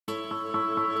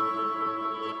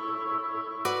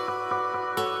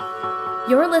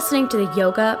You're listening to the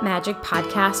Yoga Magic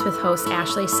Podcast with host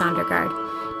Ashley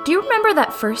Sondergaard. Do you remember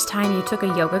that first time you took a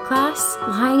yoga class,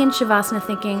 lying in Shavasana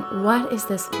thinking, what is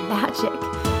this magic?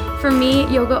 For me,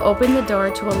 yoga opened the door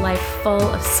to a life full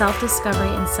of self-discovery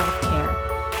and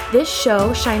self-care. This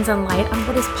show shines a light on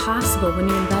what is possible when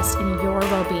you invest in your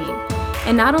well-being.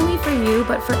 And not only for you,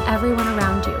 but for everyone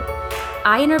around you.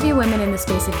 I interview women in the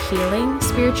space of healing,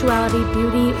 spirituality,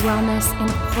 beauty, wellness, and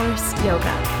of course,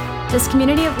 yoga. This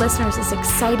community of listeners is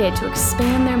excited to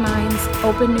expand their minds,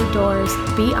 open new doors,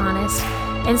 be honest,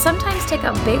 and sometimes take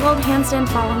a big old handstand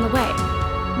fall on the way.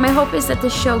 My hope is that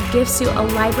this show gives you a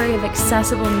library of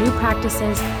accessible new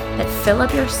practices that fill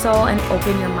up your soul and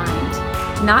open your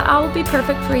mind. Not all will be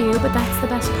perfect for you, but that's the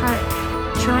best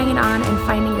part. Trying it on and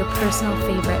finding your personal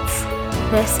favorites.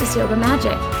 This is Yoga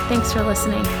Magic. Thanks for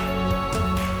listening.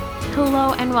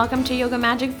 Hello and welcome to Yoga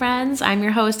Magic, friends. I'm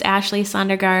your host, Ashley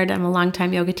Sondergaard. I'm a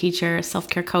longtime yoga teacher,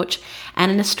 self-care coach,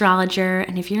 and an astrologer.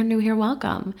 And if you're new here,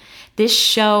 welcome. This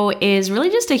show is really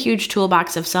just a huge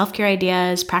toolbox of self-care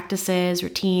ideas, practices,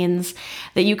 routines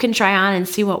that you can try on and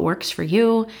see what works for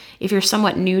you. If you're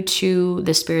somewhat new to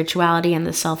the spirituality and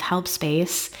the self-help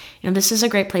space, this is a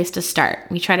great place to start.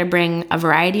 We try to bring a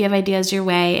variety of ideas your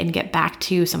way and get back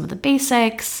to some of the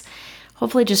basics.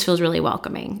 Hopefully it just feels really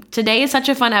welcoming. Today is such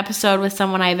a fun episode with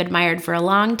someone I've admired for a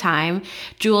long time,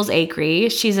 Jules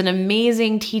Acree. She's an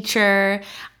amazing teacher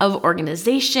of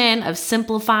organization, of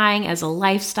simplifying as a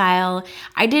lifestyle.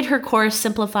 I did her course,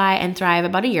 Simplify and Thrive,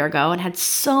 about a year ago and had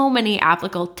so many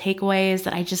applicable takeaways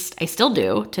that I still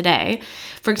do today.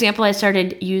 For example, I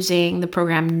started using the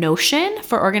program Notion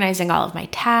for organizing all of my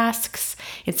tasks.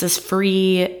 It's this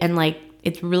free and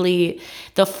it's really,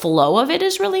 the flow of it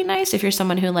is really nice if you're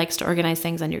someone who likes to organize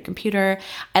things on your computer.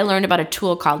 I learned about a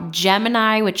tool called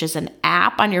Gemini, which is an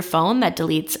app on your phone that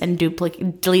deletes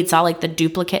all the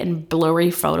duplicate and blurry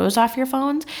photos off your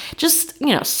phones. Just,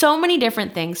 so many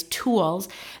different things, tools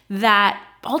that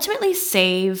ultimately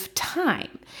save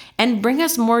time and bring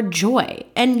us more joy.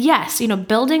 And yes,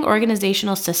 building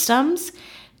organizational systems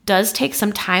does take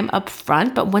some time up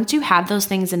front, but once you have those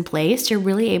things in place, you're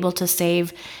really able to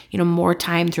save, more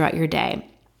time throughout your day.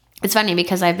 It's funny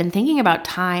because I've been thinking about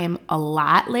time a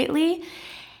lot lately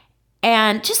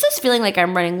and just this feeling like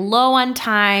I'm running low on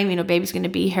time. Baby's going to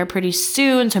be here pretty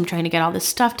soon, so I'm trying to get all this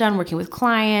stuff done, working with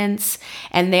clients,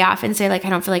 and they often say I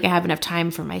don't feel like I have enough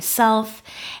time for myself.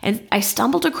 And I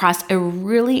stumbled across a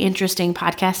really interesting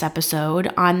podcast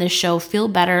episode on the show Feel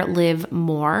Better, Live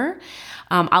More.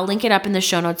 I'll link it up in the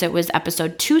show notes. It was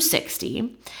episode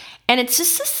 260. And it's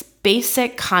just this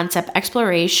basic concept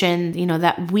exploration,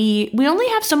 that we only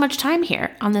have so much time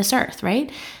here on this earth,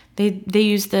 right? They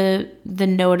use the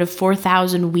note of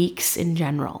 4,000 weeks in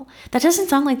general. That doesn't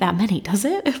sound like that many, does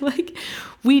it?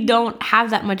 We don't have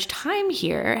that much time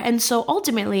here. And so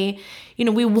ultimately,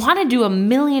 we want to do a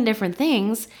million different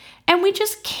things and we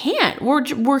just can't.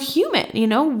 We're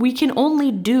human, we can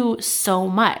only do so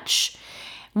much.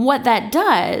 What that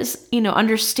does,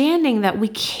 understanding that we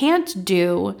can't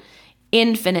do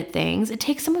infinite things, it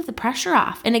takes some of the pressure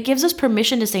off and it gives us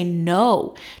permission to say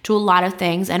no to a lot of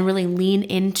things and really lean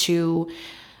into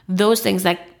those things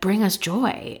that bring us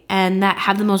joy and that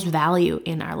have the most value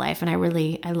in our life. And I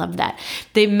love that.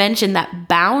 They mentioned that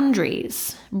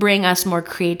boundaries bring us more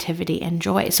creativity and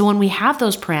joy. So when we have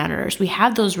those parameters, we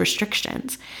have those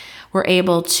restrictions, we're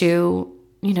able to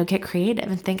get creative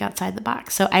and think outside the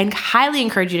box. So I highly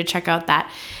encourage you to check out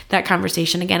that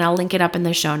conversation. Again, I'll link it up in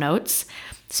the show notes.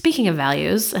 Speaking of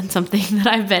values, and something that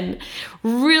I've been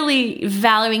really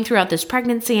valuing throughout this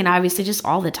pregnancy and obviously just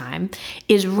all the time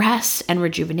is rest and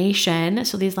rejuvenation.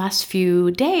 So these last few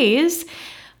days,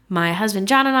 my husband,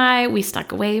 John, and I, we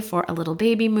snuck away for a little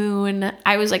baby moon.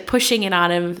 I was pushing it on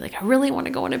him. I really want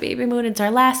to go on a baby moon. It's our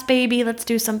last baby. Let's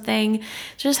do something.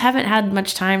 Just haven't had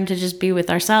much time to just be with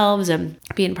ourselves and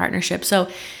be in partnership. So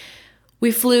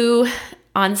we flew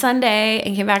on Sunday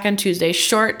and came back on Tuesday,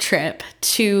 short trip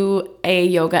to a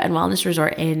yoga and wellness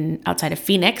resort outside of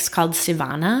Phoenix called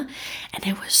Sivana. And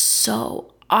it was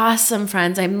so awesome,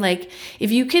 friends. I'm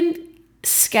if you can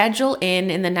schedule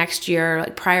in the next year,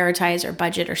 prioritize or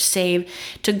budget or save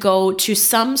to go to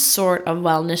some sort of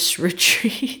wellness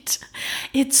retreat.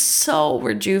 It's so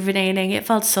rejuvenating. It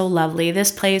felt so lovely.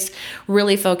 This place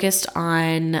really focused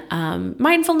on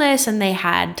mindfulness, and they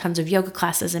had tons of yoga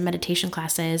classes and meditation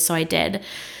classes. So I did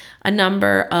a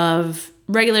number of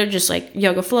regular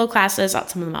yoga flow classes,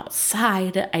 some of them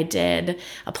outside. I did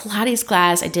a Pilates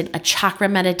class. I did a chakra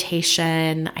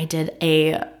meditation. I did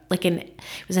a it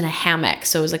was in a hammock.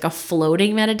 So it was like a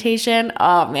floating meditation.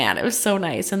 Oh man, it was so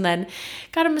nice. And then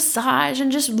got a massage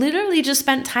and just literally just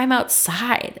spent time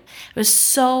outside. It was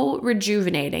so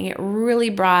rejuvenating. It really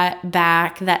brought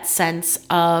back that sense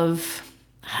of,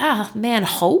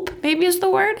 hope maybe is the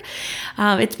word.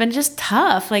 It's been just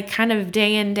tough, like kind of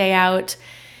day in, day out,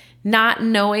 not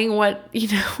knowing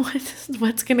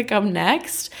what's going to come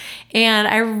next.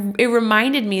 And it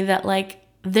reminded me that like,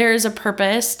 there's a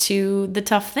purpose to the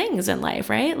tough things in life,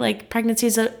 right? Like pregnancy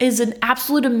is an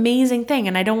absolute amazing thing.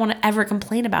 And I don't want to ever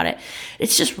complain about it.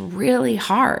 It's just really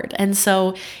hard. And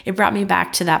so it brought me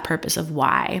back to that purpose of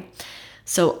why.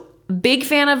 So big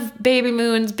fan of baby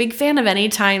moons, big fan of any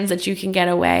times that you can get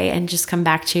away and just come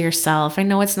back to yourself. I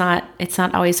know it's not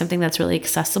always something that's really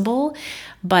accessible,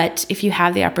 but if you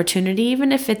have the opportunity,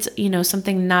 even if it's,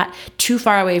 something not too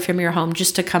far away from your home,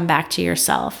 just to come back to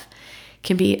yourself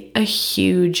can be a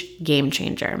huge game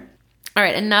changer. All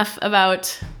right, enough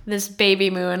about this baby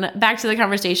moon. Back to the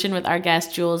conversation with our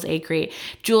guest, Jules Acree.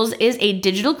 Jules is a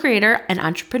digital creator and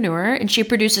entrepreneur, and she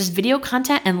produces video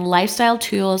content and lifestyle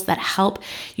tools that help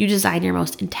you design your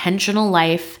most intentional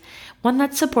life, one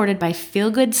that's supported by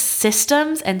feel-good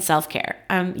systems and self-care.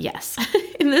 Yes.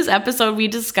 In this episode, we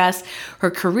discuss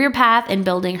her career path in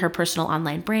building her personal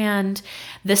online brand,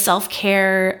 the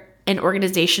self-care and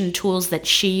organization tools that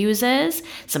she uses,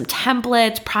 some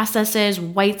templates, processes,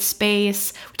 white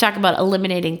space. We talk about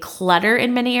eliminating clutter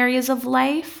in many areas of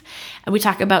life. And we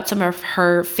talk about some of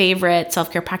her favorite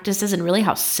self-care practices and really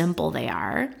how simple they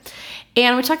are.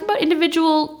 And we talk about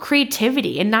individual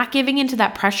creativity and not giving into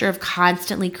that pressure of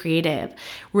constantly creative,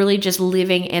 really just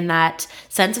living in that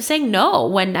sense of saying no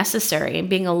when necessary and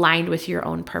being aligned with your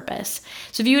own purpose.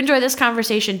 So if you enjoy this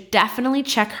conversation, definitely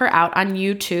check her out on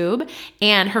YouTube.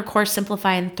 And her course,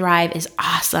 Simplify and Thrive, is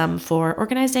awesome for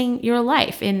organizing your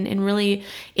life in really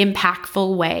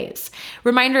impactful ways.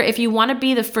 Reminder, if you want to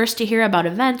be the first to hear about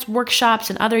events, workshops,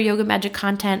 and other Yoga Magic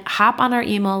content, hop on our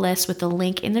email list with the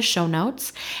link in the show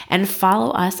notes and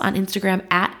follow us on Instagram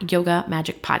at Yoga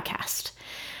Magic Podcast.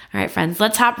 All right, friends,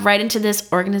 let's hop right into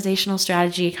this organizational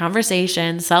strategy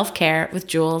conversation, self-care with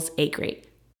Jules Acree.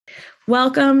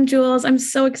 Welcome, Jules. I'm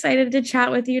so excited to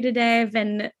chat with you today. I've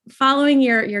been following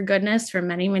your goodness for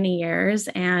many, many years,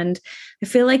 and I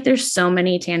feel like there's so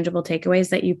many tangible takeaways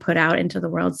that you put out into the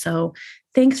world. So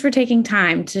thanks for taking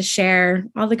time to share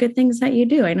all the good things that you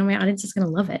do. I know my audience is going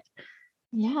to love it.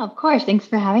 Yeah, of course. Thanks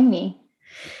for having me.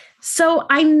 So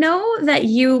I know that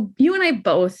you and I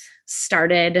both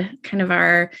started kind of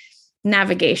our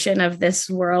navigation of this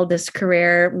world, this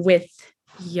career with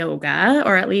yoga,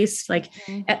 or at least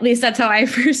that's how I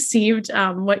perceived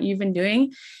what you've been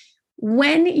doing.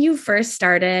 When you first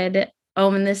started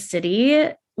Om in the City,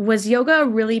 was yoga a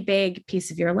really big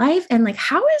piece of your life? And like,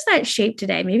 how is that shaped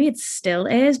today? Maybe it still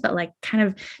is, but like kind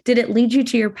of, did it lead you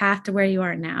to your path to where you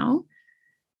are now?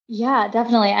 Yeah,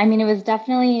 definitely. I mean, it was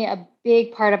definitely a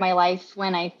big part of my life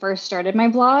when I first started my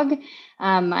blog.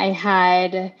 It's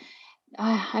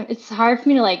hard for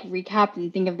me to like recap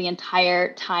and think of the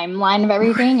entire timeline of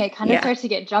everything. It kind of starts to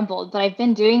get jumbled, but I've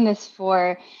been doing this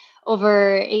for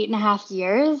over 8.5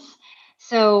 years.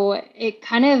 So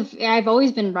I've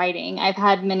always been writing. I've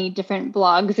had many different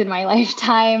blogs in my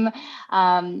lifetime,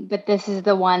 but this is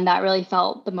the one that really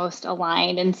felt the most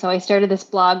aligned. And so I started this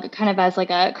blog kind of as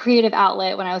like a creative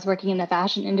outlet when I was working in the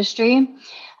fashion industry.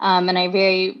 And I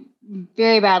very,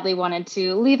 very badly wanted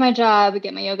to leave my job,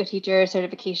 get my yoga teacher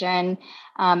certification,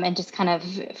 and just kind of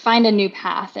find a new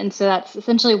path. And so that's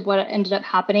essentially what ended up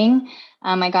happening.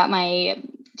 I got my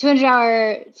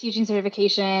 200-hour teaching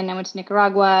certification. I went to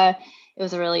Nicaragua. It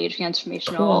was a really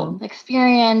transformational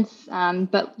experience.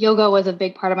 But yoga was a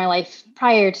big part of my life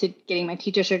prior to getting my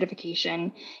teacher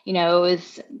certification. It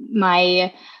was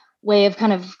my way of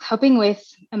kind of coping with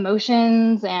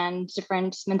emotions and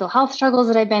different mental health struggles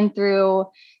that I've been through,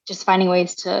 just finding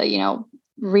ways to,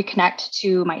 reconnect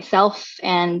to myself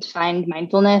and find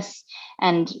mindfulness.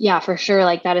 And yeah, for sure,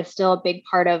 like that is still a big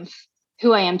part of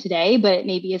who I am today, but it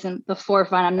maybe isn't the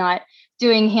forefront. I'm not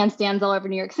doing handstands all over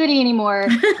New York City anymore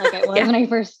like I was when I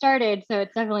first started. So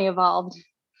it's definitely evolved.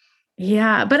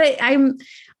 Yeah, but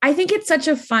I think it's such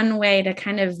a fun way to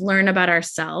kind of learn about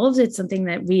ourselves. It's something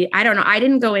that I don't know. I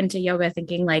didn't go into yoga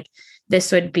thinking like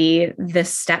this would be the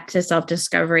step to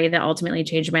self-discovery that ultimately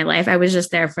changed my life. I was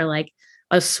just there for like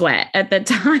a sweat at the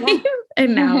time. Yeah.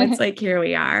 And now it's like, here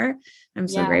we are. I'm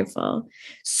so grateful.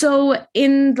 So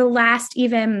in the last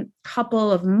even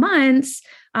couple of months,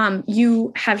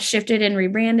 you have shifted and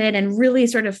rebranded and really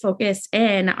sort of focused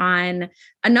in on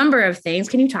a number of things.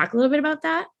 Can you talk a little bit about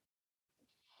that?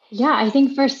 Yeah, I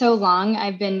think for so long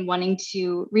I've been wanting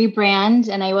to rebrand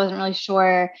and I wasn't really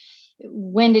sure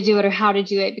when to do it or how to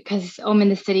do it because Om in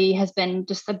the City has been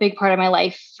just a big part of my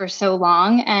life for so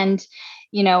long. And,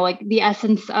 like the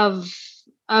essence of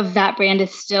that brand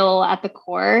is still at the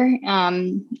core,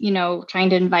 trying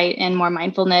to invite in more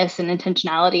mindfulness and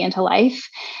intentionality into life.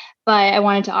 But I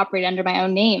wanted to operate under my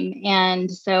own name.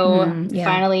 And so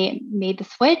finally made the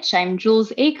switch. I'm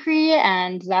Jules Acree,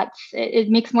 and it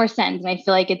makes more sense. And I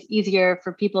feel like it's easier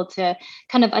for people to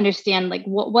kind of understand like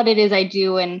what it is I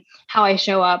do and how I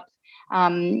show up,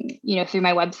 through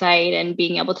my website and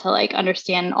being able to like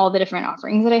understand all the different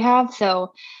offerings that I have.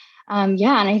 So and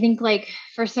I think like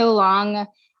for so long,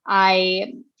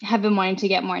 I have been wanting to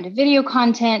get more into video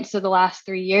content. So the last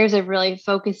 3 years, I've really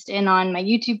focused in on my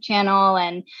YouTube channel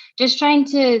and just trying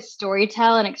to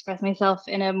storytell and express myself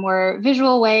in a more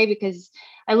visual way because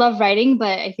I love writing,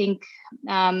 but I think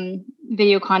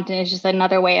video content is just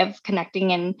another way of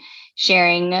connecting and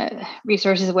sharing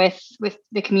resources with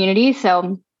the community.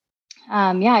 So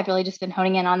I've really just been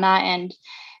honing in on that and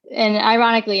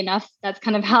ironically enough, that's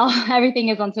kind of how everything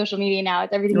is on social media now.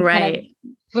 It's everything's kind of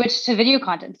switched to video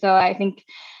content. So I think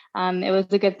it was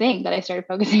a good thing that I started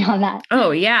focusing on that.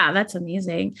 Oh yeah, that's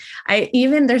amazing.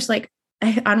 There's like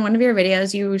on one of your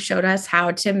videos, you showed us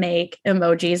how to make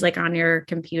emojis like on your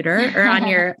computer or on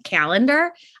your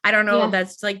calendar. I don't know. Yeah.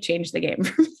 That's like changed the game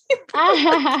for me.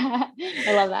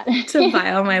 I love that. To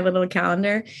file my little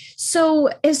calendar. So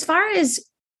as far as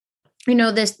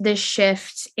this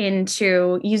shift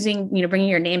into using, bringing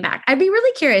your name back. I'd be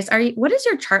really curious. What does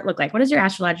your chart look like? What does your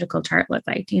astrological chart look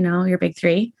like? Do you know your big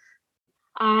three?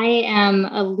 I am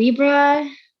a Libra.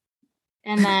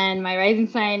 And then my rising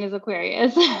sign is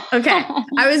Aquarius. Okay.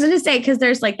 I was going to say, because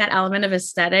there's like that element of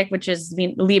aesthetic, which is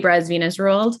Libra is Venus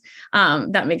ruled.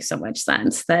 That makes so much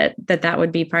sense that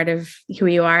would be part of who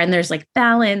you are. And there's like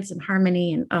balance and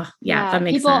harmony. And that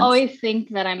makes sense. People always think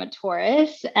that I'm a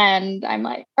Taurus and I'm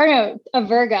like, or no, a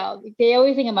Virgo. They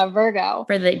always think I'm a Virgo.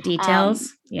 For the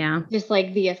details. Just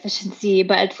like the efficiency.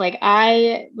 But it's like,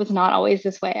 I was not always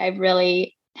this way. I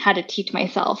really had to teach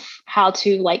myself how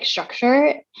to like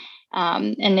structure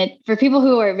and for people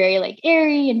who are very like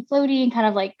airy and floaty and kind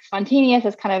of like spontaneous,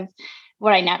 that's kind of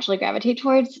what I naturally gravitate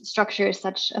towards. Structure is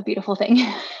such a beautiful thing.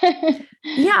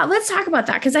 Yeah, let's talk about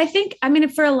that. Because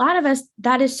for a lot of us,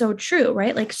 that is so true,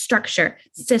 right? Like structure,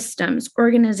 systems,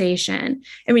 organization.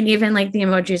 Even like the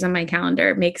emojis on my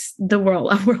calendar makes a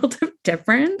world of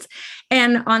difference.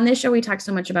 And on this show, we talk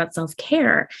so much about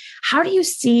self-care. How do you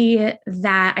see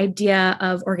that idea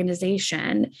of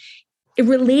organization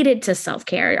related to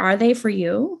self-care? Are they for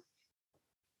you?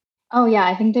 Oh yeah,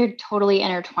 I think they're totally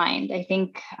intertwined. I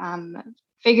think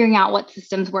figuring out what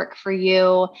systems work for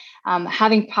you,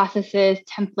 having processes,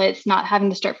 templates, not having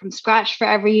to start from scratch for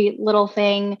every little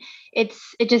thing. It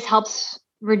just helps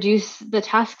reduce the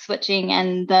task switching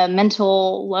and the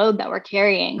mental load that we're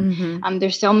carrying. Mm-hmm.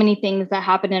 There's so many things that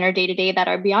happen in our day-to-day that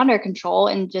are beyond our control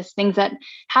and just things that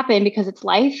happen because it's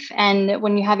life. And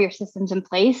when you have your systems in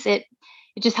place, it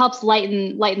just helps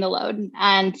lighten the load.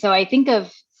 And so I think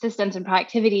of systems and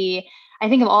productivity, I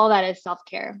think of all that as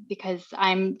self-care because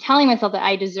I'm telling myself that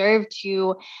I deserve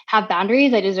to have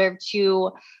boundaries. I deserve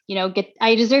to,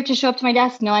 I deserve to show up to my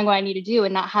desk knowing what I need to do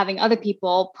and not having other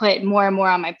people put more and more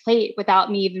on my plate without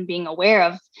me even being aware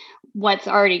of what's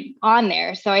already on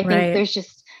there. So I think there's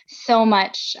just so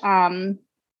much that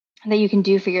you can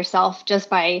do for yourself just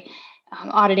by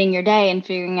auditing your day and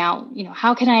figuring out,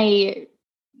 how can I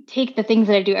take the things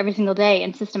that I do every single day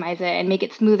and systemize it and make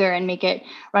it smoother and make it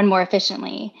run more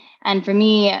efficiently. And for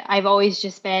me, I've always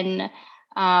just been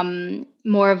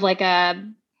more of like a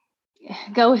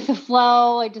go with the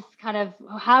flow. I just kind of,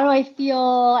 how do I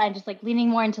feel? And just like leaning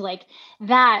more into like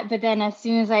that. But then as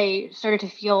soon as I started to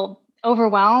feel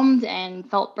overwhelmed and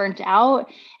felt burnt out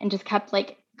and just kept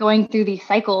like going through these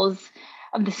cycles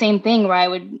of the same thing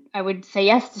where I would say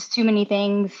yes to too many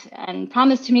things and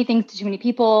promise too many things to too many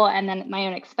people. And then at my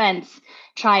own expense,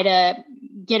 try to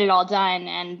get it all done.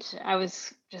 And I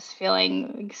was just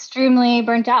feeling extremely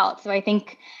burnt out. So I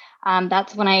think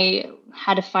that's when I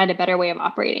had to find a better way of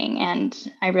operating. And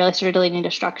I really started to lean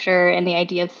into structure and the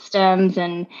idea of systems.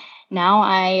 And now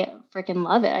I freaking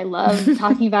love it. I love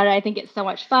talking about it. I think it's so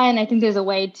much fun. I think there's a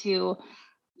way to,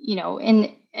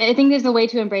 I think there's a way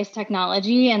to embrace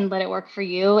technology and let it work for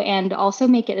you and also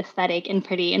make it aesthetic and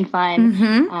pretty and fun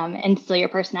and still your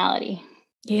personality.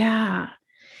 Yeah.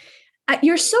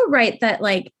 You're so right that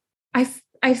like,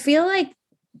 I feel like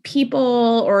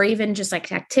people or even just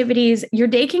like activities, your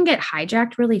day can get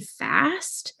hijacked really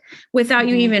fast without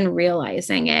you even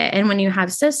realizing it. And when you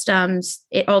have systems,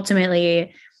 it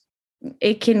ultimately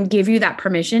it can give you that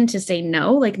permission to say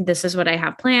no, like this is what I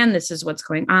have planned, this is what's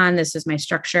going on, this is my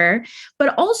structure.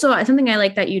 But also something I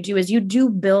like that you do is you do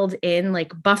build in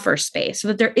like buffer space so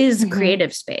that there is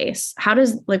creative space. How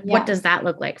does what does that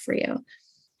look like for you?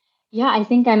 Yeah, I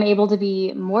think I'm able to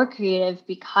be more creative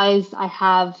because I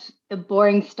have the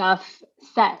boring stuff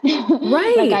set.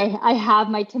 Like Right. I have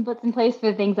my templates in place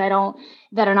for things that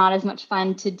are not as much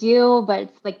fun to do, but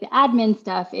it's like the admin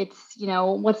stuff. It's,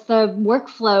 what's the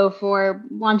workflow for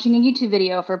launching a YouTube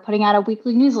video, for putting out a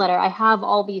weekly newsletter. I have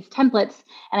all these templates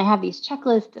and I have these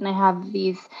checklists and I have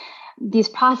these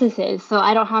processes. So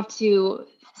I don't have to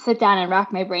sit down and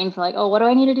rack my brain for like, oh, what do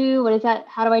I need to do? What is that?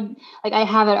 How do I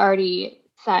have it already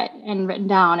set and written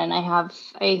down and I have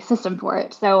a system for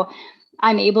it. So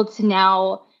I'm able to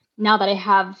now that I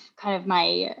have kind of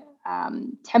my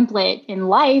template in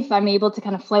life, I'm able to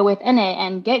kind of flow within it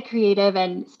and get creative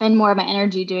and spend more of my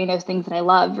energy doing those things that I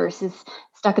love versus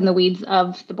stuck in the weeds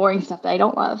of the boring stuff that I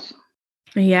don't love.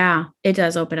 Yeah, it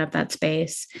does open up that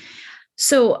space.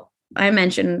 So I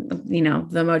mentioned, the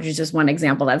emoji is just one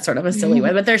example. That's sort of a silly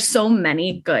way, but there's so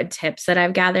many good tips that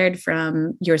I've gathered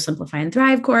from your Simplify and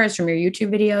Thrive course, from your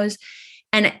YouTube videos.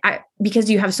 And because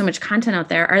you have so much content out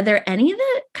there, are there any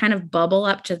that kind of bubble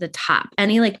up to the top?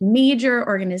 Any like major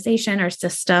organization or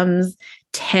systems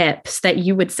tips that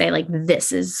you would say like,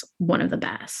 this is one of the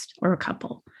best, or a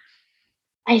couple?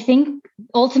 I think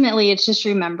ultimately it's just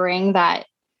remembering that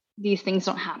these things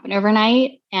don't happen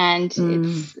overnight, and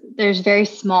there's very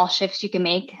small shifts you can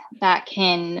make that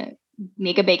can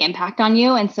make a big impact on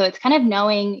you. And so it's kind of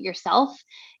knowing yourself.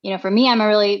 For me, I'm a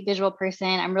really visual person.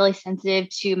 I'm really sensitive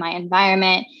to my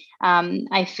environment.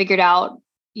 I figured out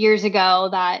years ago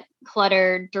that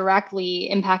clutter directly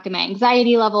impacted my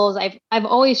anxiety levels. I've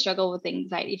always struggled with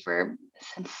anxiety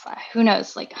since who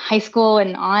knows, like high school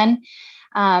and on.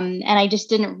 And I just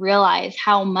didn't realize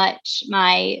how much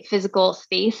my physical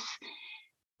space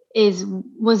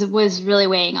was really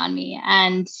weighing on me.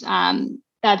 And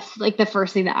that's like the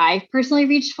first thing that I personally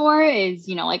reached for is,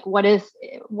 like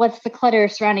what's the clutter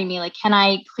surrounding me? Like, can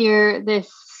I clear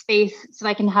this space so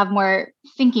I can have more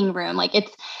thinking room? Like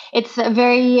it's a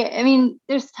very,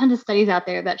 there's tons of studies out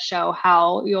there that show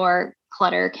how your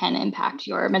clutter can impact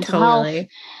your mental health.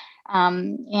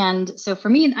 And so for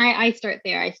me, I start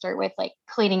there. I start with like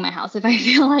cleaning my house. If I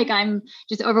feel like I'm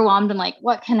just overwhelmed, I'm like,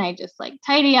 what can I just like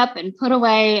tidy up and put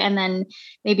away? And then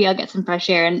maybe I'll get some fresh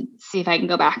air and see if I can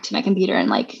go back to my computer and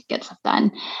like get stuff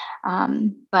done.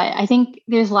 But I think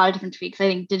there's a lot of different tweaks. I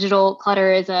think digital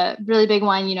clutter is a really big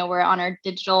one. We're on our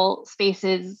digital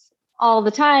spaces all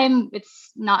the time.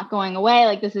 It's not going away.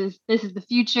 Like this is the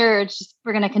future. It's just,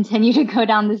 we're going to continue to go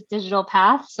down this digital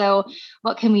path. So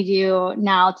what can we do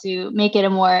now to make it a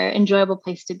more enjoyable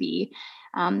place to be?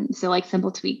 So like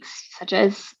simple tweaks such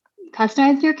as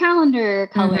customize your calendar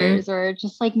colors, or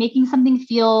just like making something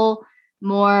feel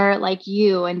more like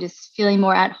you and just feeling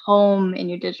more at home in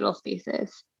your digital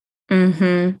spaces.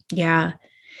 Yeah.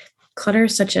 Clutter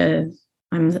is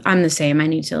I'm the same. I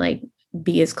need to like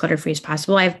be as clutter-free as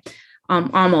possible. I have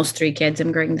almost 3 kids.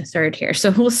 I'm growing the 3rd here.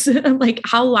 So we'll see, like,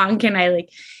 how long can I like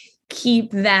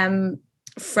keep them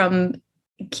from,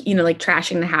 like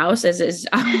trashing the house it's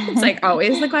like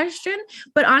always the question.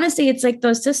 But honestly, it's like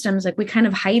those systems, like we kind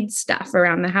of hide stuff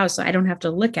around the house so I don't have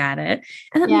to look at it.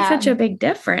 And that makes such a big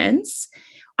difference.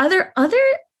 Are there other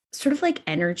sort of like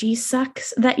energy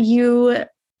sucks that you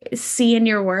see in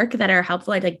your work that are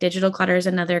helpful? Like digital clutter is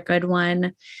another good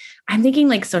one. I'm thinking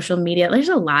like social media. There's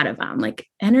a lot of them, like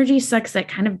energy sucks that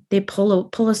kind of, they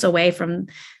pull us away from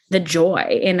the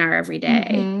joy in our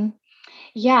everyday.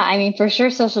 Yeah. For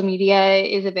sure. Social media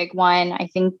is a big one. I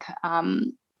think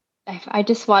I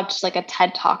just watched like a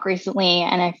TED talk recently,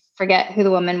 and I forget who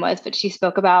the woman was, but she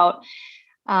spoke about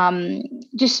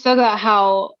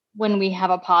how when we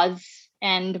have a pause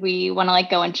and we want to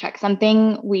like go and check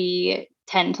something, we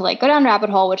tend to like go down a rabbit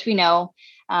hole, which we know.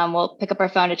 We'll pick up our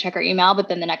phone to check our email, but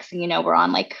then the next thing you know, we're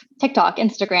on like TikTok,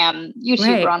 Instagram,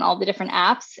 YouTube, We're on all the different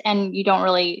apps, and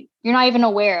you're not even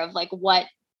aware of like what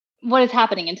is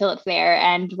happening until it's there.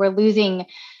 And we're losing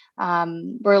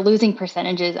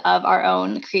percentages of our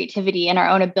own creativity and our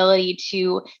own ability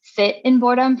to sit in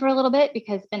boredom for a little bit,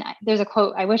 because there's a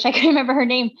quote, I wish I could remember her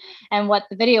name and what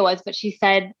the video was, but she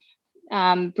said,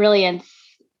 brilliance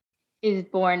is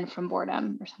born from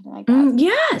boredom, or something like that.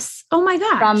 Yes. Oh my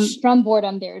gosh. From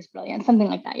boredom, there's brilliance, something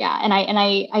like that. Yeah. And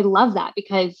I love that,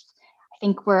 because I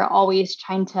think we're always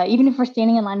trying to, even if we're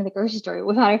standing in line at the grocery store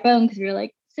without our phone, because we're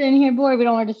like sitting here bored, we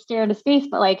don't want to just stare into space,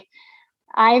 but like,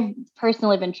 I've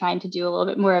personally been trying to do a little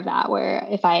bit more of that, where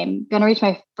if I'm going to reach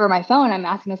for my phone, I'm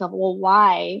asking myself, well,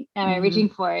 why am I reaching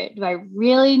for it? Do I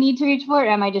really need to reach for it?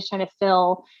 Or am I just trying to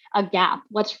fill a gap?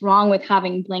 What's wrong with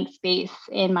having blank space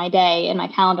in my day, in my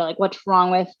calendar? Like, what's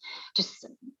wrong with just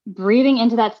breathing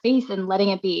into that space and letting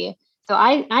it be? So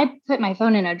I put my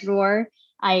phone in a drawer.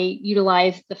 I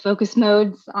utilize the focus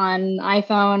modes on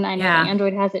iPhone. I know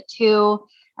Android has it too.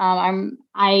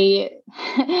 I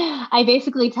I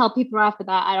basically tell people off the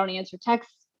bat I don't answer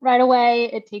texts right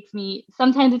away.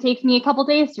 Sometimes it takes me a couple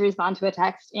days to respond to a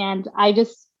text, and I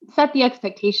just set the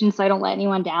expectation so I don't let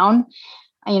anyone down.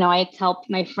 I tell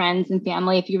my friends and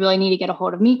family, if you really need to get a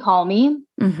hold of me, call me.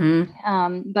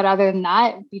 But other than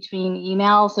that, between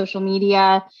email, social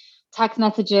media, text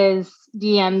messages,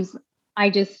 DMs, I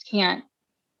can't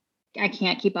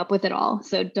keep up with it all.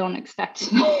 So don't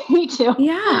expect me to.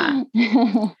 Yeah.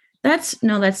 That's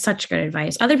such good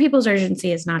advice. Other people's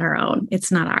urgency is not our own.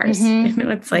 It's not ours.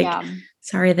 It's like,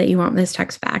 sorry that you want this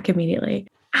text back immediately.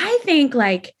 I think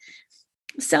like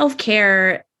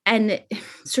self-care and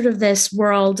sort of this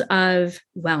world of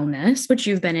wellness, which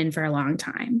you've been in for a long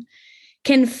time,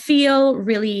 can feel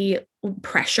really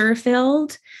pressure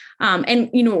filled. And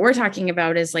what we're talking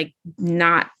about is like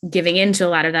not giving into a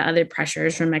lot of the other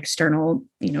pressures from external,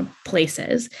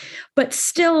 places, but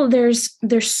still there's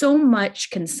so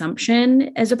much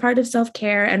consumption as a part of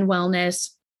self-care and wellness.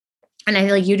 And I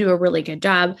feel like you do a really good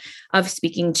job of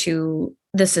speaking to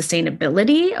the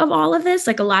sustainability of all of this.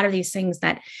 Like a lot of these things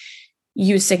that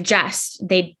you suggest,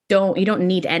 you don't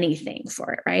need anything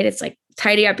for it, right? It's like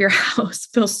tidy up your house,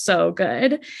 feels so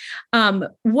good.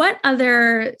 What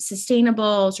other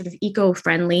sustainable, sort of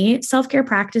eco-friendly self-care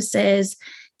practices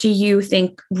do you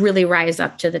think really rise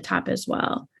up to the top as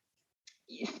well?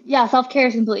 Yeah, self-care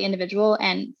is completely individual.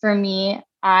 And for me,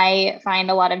 I find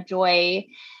a lot of joy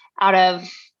out of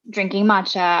drinking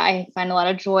matcha. I find a lot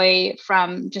of joy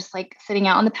from just like sitting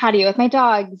out on the patio with my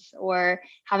dogs or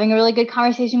having a really good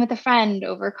conversation with a friend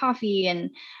over coffee.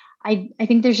 And I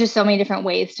think there's just so many different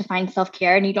ways to find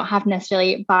self-care, and you don't have to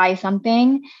necessarily buy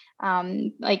something.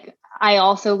 Like I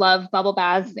also love bubble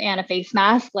baths and a face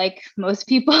mask like most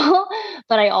people,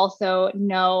 but I also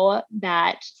know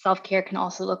that self-care can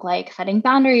also look like setting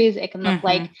boundaries. It can look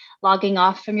like logging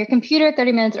off from your computer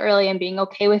 30 minutes early and being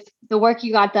okay with the work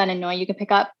you got done and knowing you can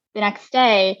pick up the next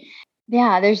day.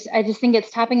 Yeah, I just think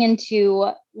it's tapping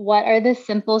into what are the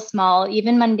simple, small,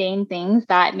 even mundane things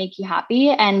that make you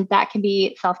happy. And that can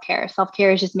be self-care.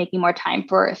 Self-care is just making more time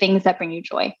for things that bring you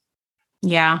joy.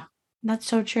 Yeah. That's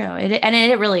so true.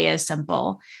 It really is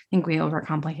simple. I think we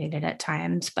overcomplicate it at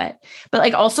times, but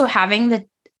like also having the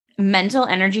mental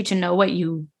energy to know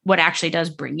what actually does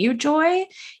bring you joy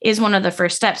is one of the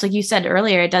first steps. Like you said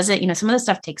earlier, it doesn't, some of the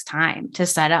stuff takes time to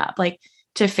set up, like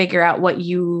to figure out what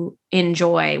you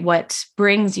enjoy, what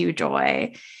brings you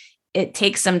joy. It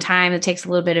takes some time. It takes a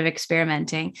little bit of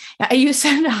experimenting. You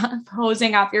said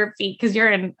hosing off your feet because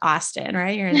you're in Austin,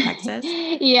 right? You're in Texas.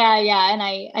 Yeah. And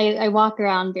I walk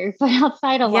around barefoot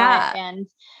outside a lot. And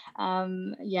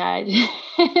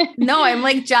No, I'm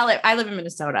like jealous. I live in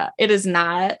Minnesota. It is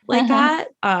not like that.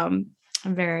 I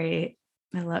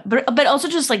love, but also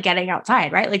just like getting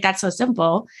outside, right? Like that's so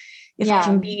simple. If I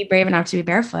can be brave enough to be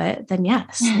barefoot, then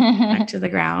yes, back to the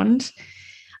ground.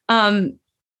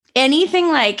 Anything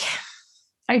like,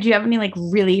 do you have any like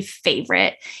really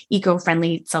favorite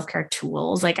eco-friendly self-care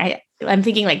tools? Like I'm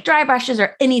thinking like dry brushes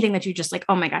or anything that you just like,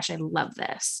 oh my gosh, I love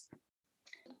this.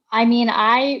 I mean,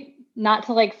 not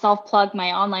to like self-plug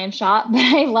my online shop, but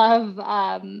I love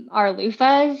our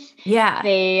loofahs. Yeah.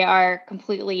 They are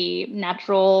completely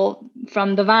natural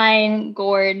from the vine,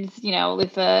 gourds,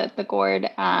 loofah, the gourd.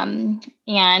 And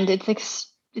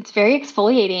it's very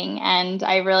exfoliating, and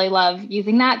I really love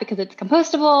using that because it's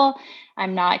compostable.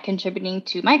 I'm not contributing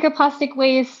to microplastic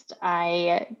waste.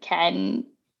 I think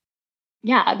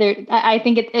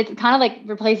it's kind of like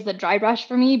replaces a dry brush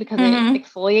for me because it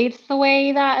exfoliates the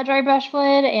way that a dry brush would.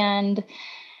 And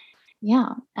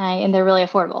and they're really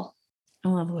affordable. I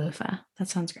love loofah. That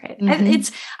sounds great.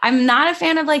 I'm not a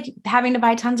fan of like having to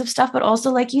buy tons of stuff, but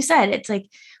also like you said, it's like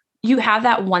you have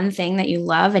that one thing that you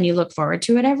love and you look forward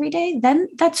to it every day, then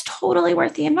that's totally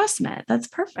worth the investment. That's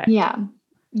perfect. Yeah.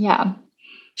 Yeah.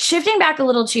 Shifting back a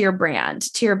little to your brand,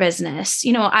 to your business,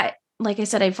 like I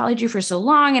said, I followed you for so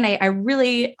long and I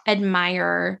really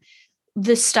admire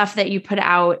the stuff that you put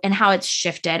out and how it's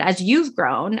shifted as you've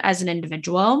grown as an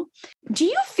individual. Do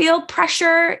you feel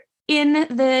pressure in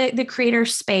the creator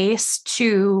space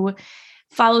to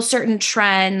follow certain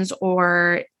trends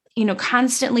or,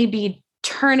 constantly be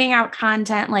turning out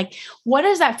content? Like, what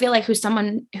does that feel like who's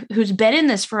someone who's been in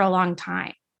this for a long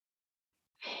time?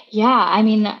 Yeah, I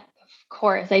mean, of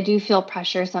course, I do feel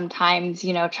pressure sometimes,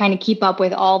 trying to keep up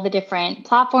with all the different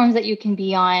platforms that you can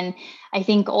be on. I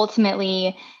think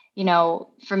ultimately,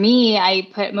 for me, I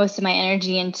put most of my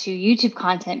energy into YouTube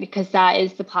content because that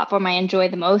is the platform I enjoy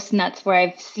the most. And that's where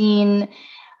I've seen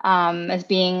as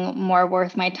being more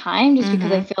worth my time, just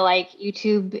because I feel like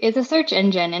YouTube is a search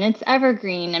engine and it's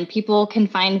evergreen and people can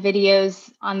find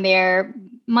videos on there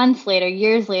months later,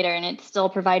 years later, and it still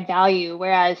provide value.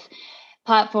 Whereas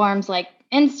platforms like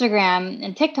Instagram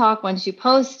and TikTok, once you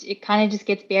post, it kind of just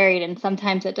gets buried. And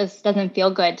sometimes it just doesn't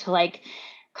feel good to like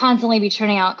constantly be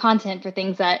churning out content for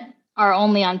things that are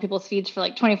only on people's feeds for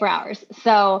like 24 hours.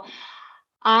 So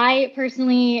I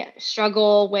personally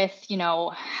struggle with,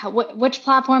 which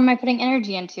platform am I putting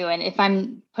energy into? And if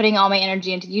I'm putting all my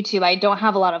energy into YouTube, I don't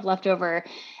have a lot of leftover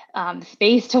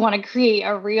space to want to create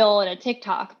a reel and a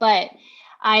TikTok. But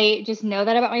I just know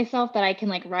that about myself, that I can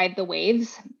like ride the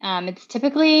waves. It's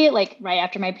typically like right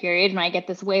after my period when I get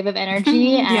this wave of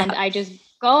energy and I just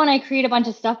go and I create a bunch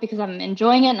of stuff because I'm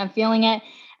enjoying it and I'm feeling it.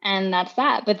 And that's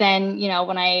that. But then,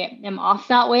 when I am off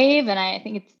that wave, and I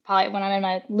think it's probably when I'm in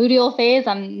my luteal phase,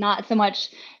 I'm not so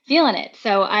much feeling it.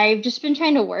 So I've just been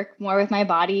trying to work more with my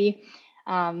body,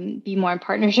 be more in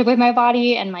partnership with my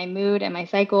body and my mood and my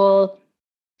cycle.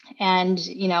 And,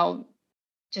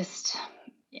 just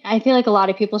I feel like a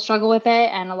lot of people struggle with it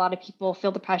and a lot of people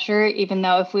feel the pressure, even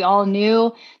though if we all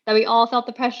knew that we all felt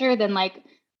the pressure, then like,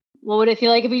 what would it feel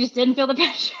like if we just didn't feel the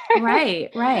pressure? Right.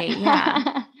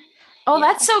 Yeah. Oh, yeah.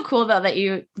 That's so cool though that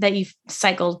you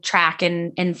cycle track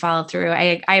and follow through.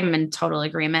 I'm in total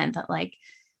agreement that like,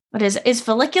 what is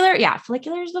follicular? Yeah,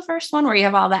 follicular is the first one where you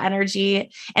have all the energy,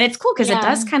 and it's cool because it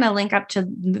does kind of link up to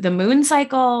the moon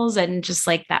cycles and just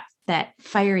like that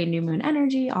fiery new moon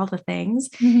energy, all the things,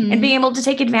 and being able to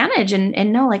take advantage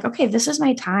and know like, okay, this is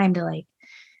my time to like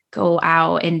go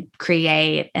out and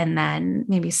create, and then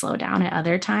maybe slow down at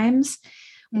other times.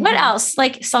 What else,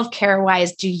 like self-care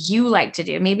wise, do you like to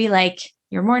do? Maybe like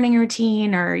your morning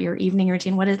routine or your evening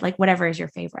routine? What is like, whatever is your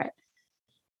favorite?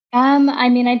 I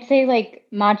mean, I'd say like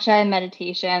matcha and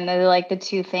meditation. They're like the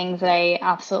two things that I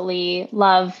absolutely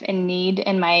love and need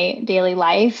in my daily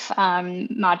life.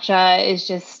 Matcha is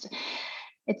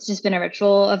it's just been a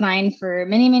ritual of mine for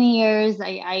many, many years.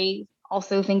 I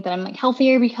also think that I'm like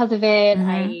healthier because of it.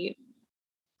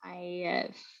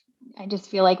 I just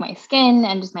feel like my skin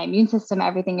and just my immune system,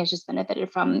 everything has just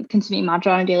benefited from consuming matcha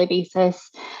on a daily basis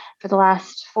for the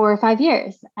last 4 or 5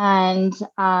 years. And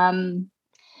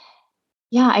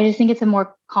yeah, I just think it's a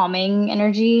more calming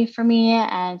energy for me.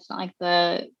 And it's not like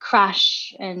the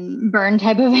crash and burn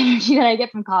type of energy that I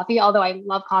get from coffee. Although I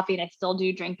love coffee and I still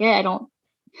do drink it.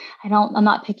 I'm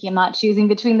not picky. I'm not choosing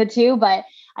between the two, but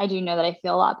I do know that I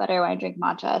feel a lot better when I drink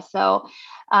matcha. So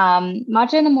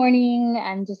matcha in the morning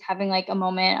and just having like a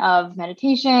moment of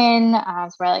meditation. So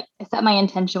where I set my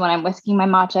intention when I'm whisking my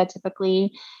matcha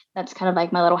typically. That's kind of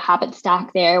like my little habit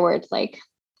stack there where it's like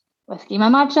whisking my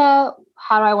matcha.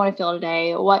 How do I want to feel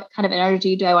today? What kind of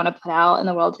energy do I want to put out in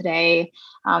the world today?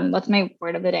 What's my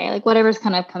word of the day? Like whatever's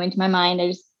kind of coming to my mind, I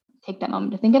just take that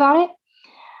moment to think about it.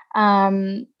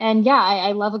 And yeah,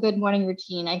 I love a good morning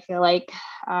routine. I feel like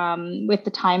with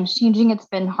the times changing, it's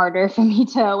been harder for me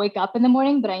to wake up in the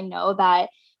morning, but I know that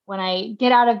when I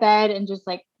get out of bed and just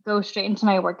like go straight into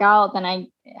my workout, then I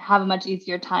have a much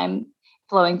easier time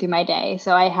flowing through my day.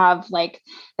 So I have like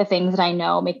the things that I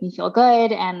know make me feel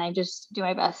good, and I just do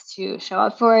my best to show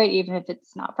up for it, even if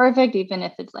it's not perfect, even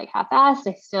if it's like half-assed,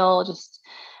 I still just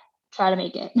try to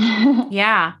make it.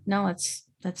 Yeah, no, that's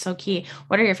so key.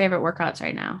 What are your favorite workouts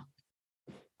right now?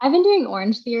 I've been doing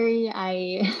Orange Theory.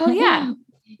 Oh yeah.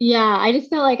 Yeah, I just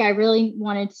felt like I really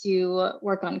wanted to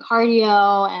work on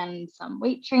cardio and some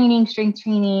weight training, strength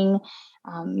training.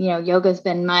 Yoga's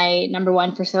been my number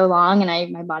one for so long,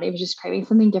 and my body was just craving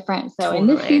something different. So in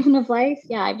this season of life,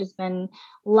 yeah, I've just been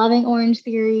loving Orange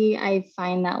Theory. I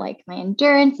find that like my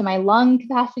endurance and my lung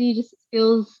capacity just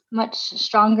feels much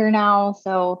stronger now.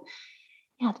 So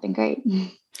yeah, it's been great.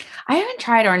 I haven't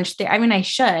tried Orange Theory. I mean, I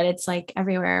should. It's like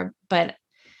everywhere, but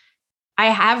I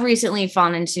have recently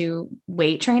fallen into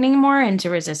weight training more, into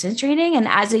resistance training. And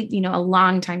as a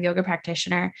long-time yoga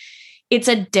practitioner, it's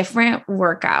a different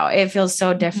workout. It feels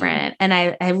so different. And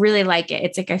I really like it.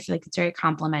 It's like, I feel like it's very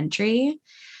complimentary.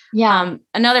 Yeah.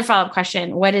 Another follow-up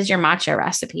question. What is your matcha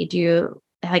recipe? Do you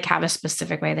like have a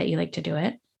specific way that you like to do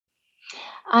it?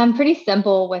 I'm pretty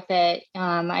simple with it.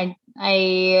 I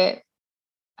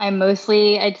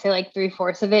mostly, I'd say like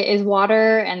 3/4 of it is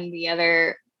water, and the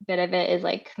other bit of it is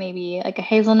like maybe like a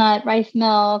hazelnut rice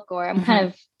milk, or I'm kind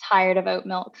of tired of oat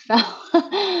milk. So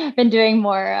been doing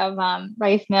more of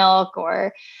rice milk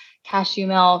or cashew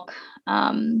milk.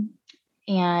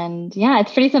 And yeah,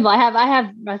 it's pretty simple. I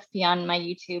have recipe on my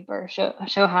YouTube or show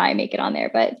how I make it on there,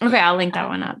 but okay, I'll link that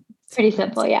one up. Pretty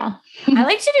simple. Yeah. I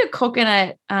like to do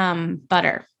coconut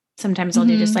butter. Sometimes I'll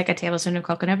do just like a tablespoon of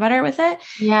coconut butter with it.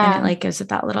 Yeah. And it like gives it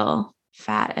that little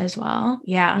fat as well.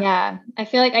 Yeah. Yeah. I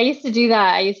feel like I used to do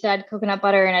that. I used to add coconut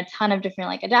butter and a ton of different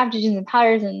like adaptogens and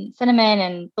powders and cinnamon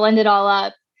and blend it all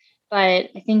up. But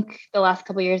I think the last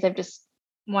couple of years I've just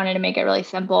wanted to make it really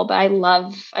simple. But I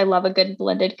love a good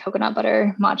blended coconut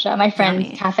butter matcha. My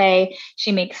friend's cafe,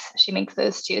 she makes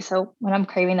those too. So when I'm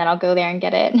craving that, I'll go there and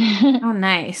get it. Oh,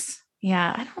 nice.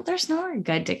 Yeah. There's nowhere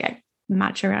good to get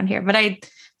matcha around here, but I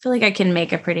feel like I can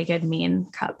make a pretty good mean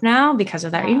cup now because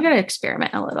of that. You got to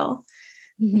experiment a little,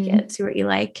 see what you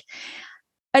like.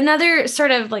 Another sort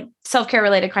of like self-care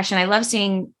related question. I love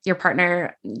seeing your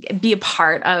partner be a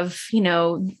part of,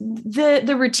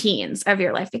 the routines of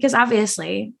your life, because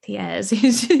obviously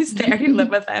he's there, you live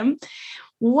with him.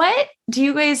 What do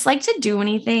you guys like to do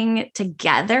anything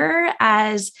together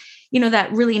as,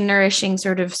 that really nourishing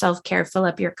sort of self-care, fill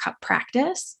up your cup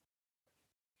practice?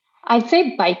 I'd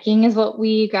say biking is what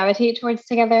we gravitate towards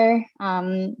together.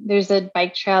 There's a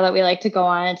bike trail that we like to go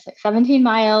on. It's like 17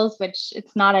 miles, which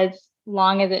it's not as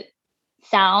long as it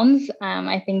sounds.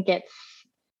 I think it's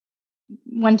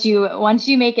once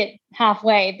you make it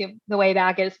halfway, the way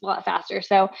back is a lot faster.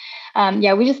 So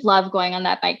we just love going on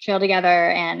that bike trail together,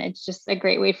 and it's just a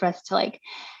great way for us to like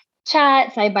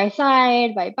chat side by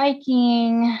side by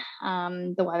biking.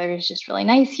 The weather is just really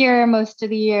nice here most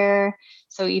of the year.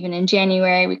 So even in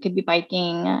January, we could be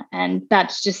biking, and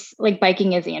that's just like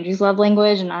biking is Andrew's love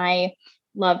language. And I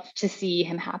love to see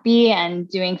him happy and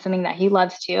doing something that he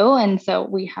loves too. And so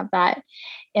we have that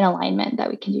in alignment that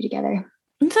we can do together.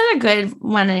 It's a good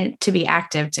one to be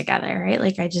active together, right?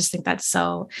 Like, I just think that's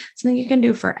something you can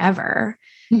do forever.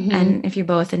 And if you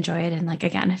both enjoy it, and like,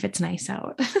 again, if it's nice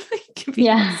out, you can be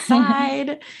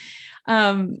outside.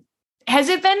 Has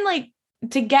it been like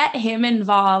to get him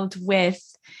involved with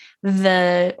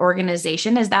the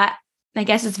organization? Is that, I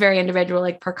guess it's very individual,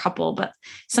 like per couple, but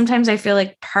sometimes I feel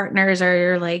like partners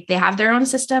are like, they have their own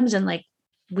systems and like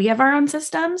we have our own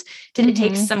systems. Did it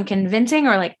take some convincing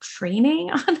or like training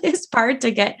on his part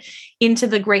to get into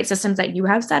the great systems that you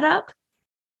have set up?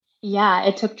 Yeah,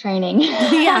 it took training.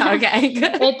 Yeah. Okay.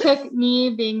 Good. It took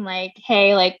me being like,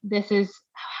 hey, like this is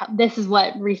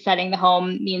what resetting the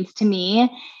home means to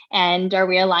me. And are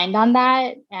we aligned on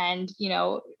that? And,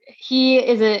 he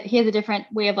has a different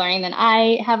way of learning than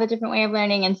I have a different way of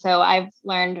learning. And so I've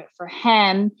learned for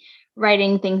him,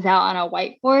 writing things out on a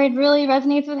whiteboard really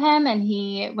resonates with him.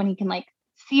 And when he can like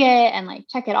see it and like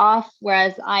check it off,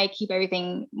 whereas I keep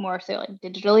everything more so like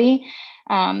digitally.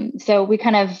 So we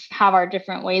kind of have our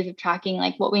different ways of tracking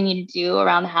like what we need to do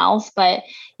around the house. But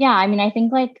yeah, I mean, I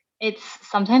think like it's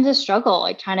sometimes a struggle,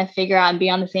 like trying to figure out and be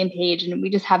on the same page. And we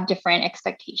just have different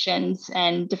expectations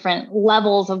and different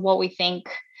levels of what we think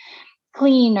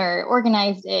clean or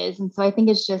organized is. And so I think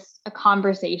it's just a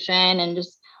conversation and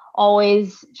just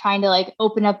always trying to like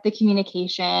open up the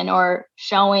communication or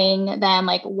showing them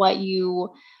like what you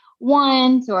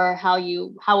want or how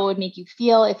it would make you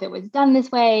feel if it was done this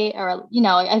way. Or,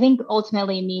 I think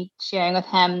ultimately me sharing with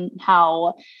him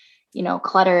how,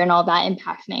 clutter and all that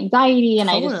impacts my anxiety. And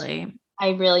totally.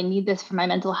 I really need this for my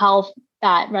mental health.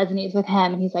 That resonates with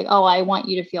him. And he's like, oh, I want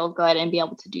you to feel good and be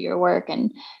able to do your work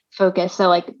and focus. So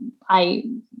like,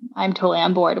 I'm totally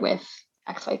on board with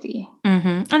XYZ.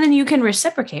 And then you can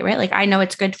reciprocate, right? Like, I know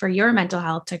it's good for your mental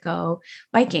health to go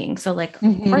biking. So like,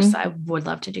 of course I would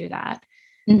love to do that.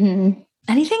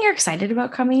 Anything you're excited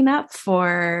about coming up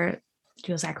for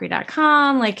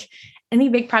JulesZachary.com? Like any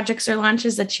big projects or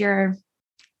launches that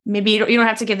maybe you don't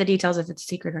have to give the details if it's a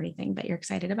secret or anything, but you're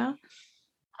excited about?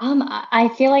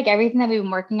 I feel like everything that we've been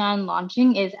working on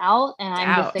launching is out, and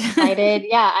I'm just excited.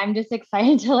 Yeah, I'm just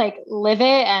excited to like live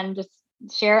it and just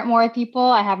share it more with people.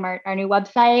 I have our new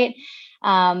website.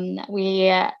 We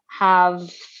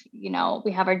have,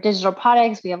 we have our digital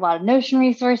products. We have a lot of Notion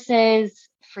resources,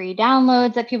 free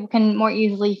downloads that people can more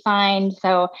easily find.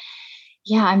 So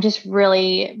yeah, I'm just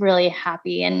really, really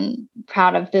happy and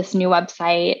proud of this new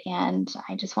website. And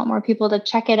I just want more people to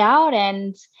check it out.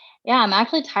 And yeah, I'm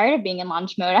actually tired of being in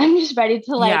launch mode. I'm just ready to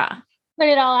put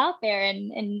it all out there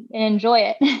and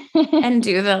enjoy it. And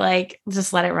do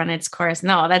just let it run its course.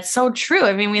 No, that's so true.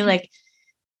 I mean,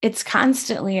 it's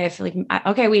constantly, I feel like,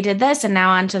 okay, we did this and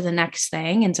now on to the next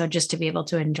thing. And so just to be able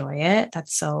to enjoy it,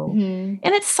 that's so, and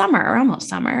it's summer, almost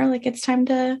summer. Like it's time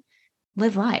to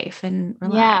live life and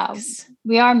relax. Yeah,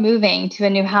 we are moving to a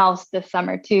new house this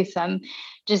summer too. So I'm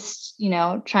just,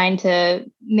 trying to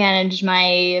manage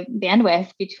my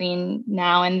bandwidth between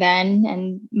now and then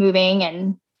and moving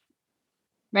and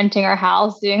renting our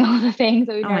house, doing all the things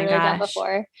that we've never really done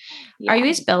before. Yeah. Are you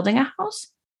guys building a house?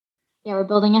 Yeah, we're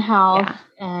building a house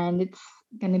and it's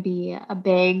going to be a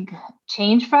big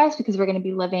change for us because we're going to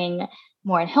be living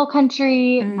more in hill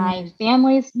country. My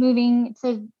family's moving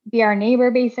to be our neighbor,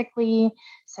 basically.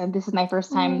 So this is my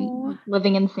first time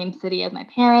living in the same city as my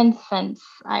parents since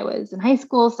I was in high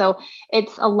school. So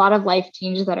it's a lot of life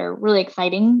changes that are really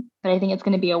exciting, but I think it's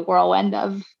going to be a whirlwind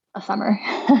of a summer.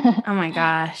 Oh my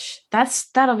gosh.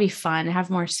 That'll be fun.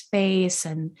 Have more space.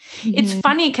 And it's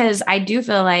funny because I do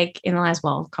feel like in the last,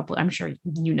 couple, I'm sure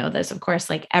you know this, of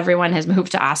course, like everyone has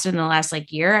moved to Austin in the last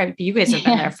year. You guys have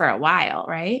been there for a while,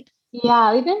 right?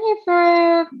 Yeah, we've been here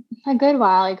for a good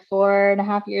while,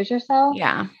 4.5 years or so.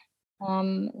 Yeah.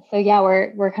 So yeah,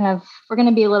 we're going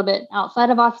to be a little bit outside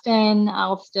of Austin.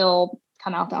 I'll still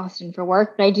come out to Austin for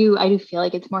work, but I do feel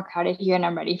like it's more crowded here and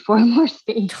I'm ready for more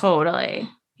space. Totally.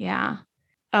 Yeah.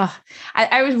 Oh,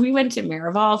 we went to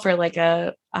Miraval for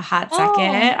a hot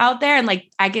second out there. And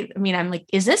I'm like,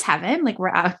 is this heaven? Like we're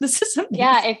out. This is amazing.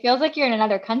 Yeah. It feels like you're in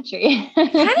another country.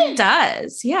 It kind of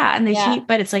does. Yeah. And the heat,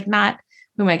 but it's not,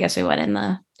 I guess we went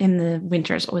in the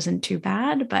winters. It wasn't too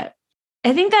bad, but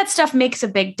I think that stuff makes a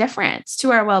big difference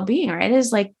to our well-being, right?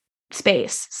 Is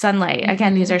space, sunlight.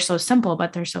 Again, these are so simple,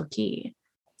 but they're so key.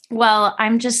 Well,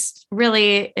 I'm just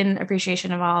really in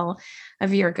appreciation of all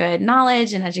of your good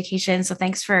knowledge and education. So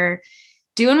thanks for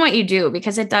doing what you do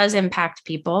because it does impact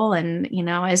people. And,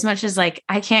 as much as I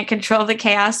can't control the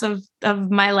chaos of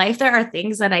my life, there are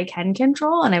things that I can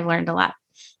control. And I've learned a lot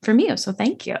from you. So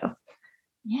thank you.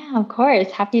 Yeah, of course.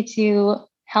 Happy to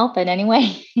help in any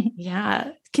way.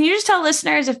 Yeah. Can you just tell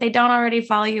listeners if they don't already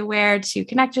follow you, where to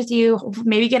connect with you,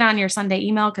 maybe get on your Sunday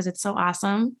email because it's so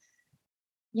awesome.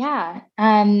 Yeah.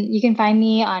 You can find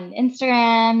me on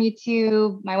Instagram,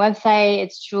 YouTube, my website.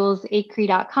 It's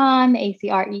julesacree.com,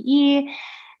 ACREE.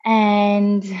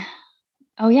 And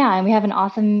and we have an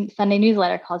awesome Sunday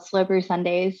newsletter called Slow Brew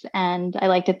Sundays. And I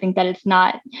like to think that it's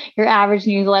not your average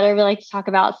newsletter. We like to talk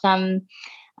about some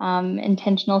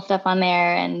intentional stuff on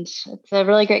there, and it's a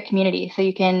really great community. So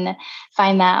you can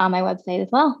find that on my website as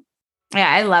well. Yeah,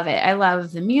 I love it. I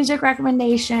love the music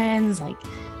recommendations,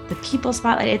 the people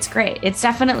spotlight. It's great. It's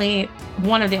definitely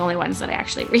one of the only ones that I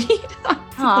actually read.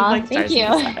 Aw, thank you.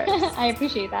 I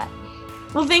appreciate that.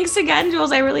 Well, thanks again,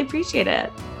 Jules. I really appreciate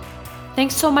it.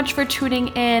 Thanks so much for tuning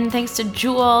in. Thanks to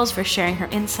Jules for sharing her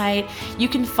insight. You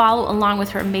can follow along with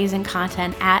her amazing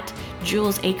content at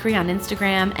Jules Acree on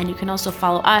Instagram, and you can also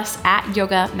follow us at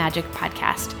Yoga Magic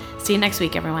Podcast. See you next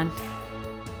week, everyone.